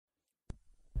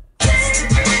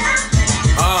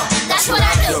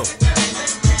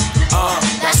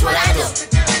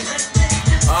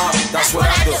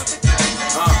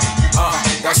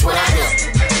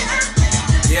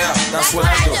that's what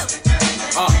I do.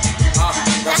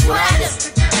 That's what I do.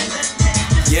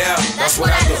 Yeah, that's what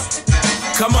I do.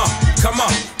 Come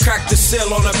on, crack the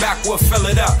seal on the back, we'll fill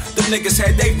it up. Them niggas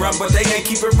had they run, but they ain't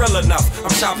keep it real enough. I'm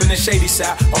shopping in Shady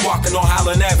Side, I'm walking on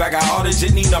Highland Ave. I got all the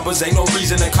jitney numbers, ain't no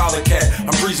reason to call a cab.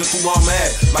 I'm breezing through all mad.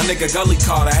 My nigga Gully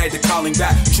called, I had to call him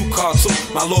back. True call too,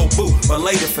 my little boo, but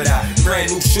later for that.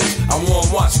 Brand new shoes, I wore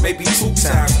them once, maybe 2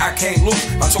 times. I can't lose,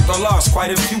 I took the loss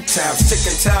quite a few times.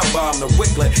 Ticking time bomb, the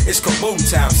Wicklet, it's kaboom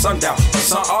time. Sundown, but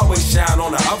sun always shine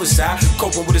on the other side.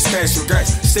 Coping with his past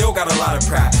regrets, still got a lot of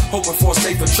pride. Hoping for a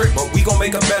safer trip, but we gon'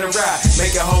 make a better ride.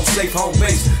 Make it home safe, home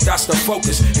base, that's the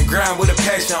focus. And grind with a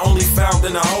passion only found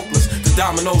in the hopeless. The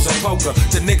dominoes and poker,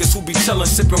 the niggas who be chillin',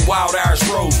 sippin' wild Irish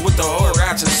rose with the hood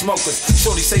rats and smokers.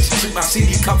 Shorty say she treat my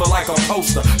CD cover like a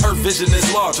poster. Her vision is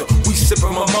larger, we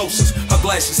sippin' mimosas. Her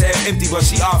glass is half empty, but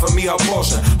she offered me her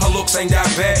portion. Her looks ain't that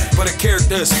bad, but her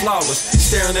character is flawless.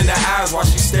 Staring in the eyes while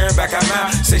she staring back at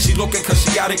mine. Say she looking cause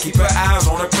she gotta keep her eyes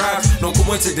on her prize. No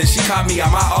coincidence, she caught me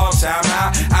at my all-time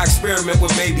high. I experiment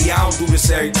with baby, I don't do this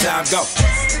every time. Go.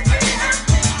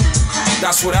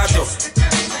 That's what I do.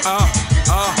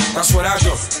 That's what I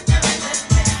do.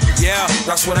 Yeah,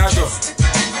 that's what I do.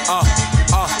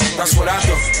 That's what I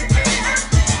do.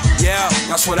 Yeah,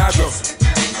 that's what I do.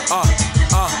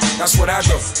 That's what I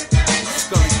do.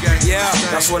 Yeah,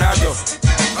 that's what I do.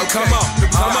 Come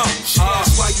on. She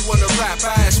asked why you wanna rap.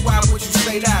 I asked why would you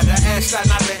say that? I asked that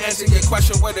not to answer your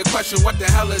question with a question. What the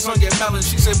hell is on your melon?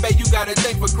 She said, babe, you gotta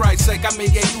think for Christ's sake. I mean,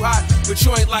 yeah, you hot, but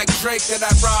you ain't like Drake that I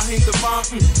brought him the bomb.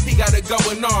 He got it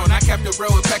going on. I kept it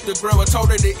real, packed the grill. I told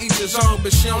her to each his own,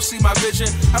 but she don't see my vision.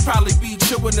 I'd probably be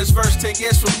chewing this verse 10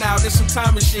 years from now. There's some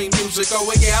time machine music. Oh,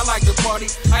 yeah, I like the party.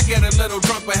 I get a little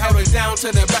drunk, but held it down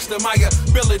to the best of my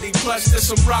ability. Plus, there's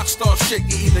some rock star shit.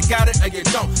 You either got it or you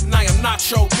don't. And I am not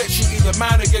your bitch. You either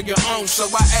mine or you're your own. So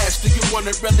I asked, do you want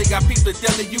it really? I peep the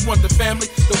deli. You want the family,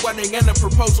 the wedding, and the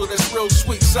proposal that's real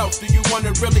sweet. Self, do you want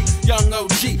it really? Young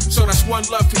OG. So that's one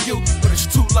love to you, but it's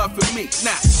 2 love for me.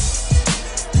 Now.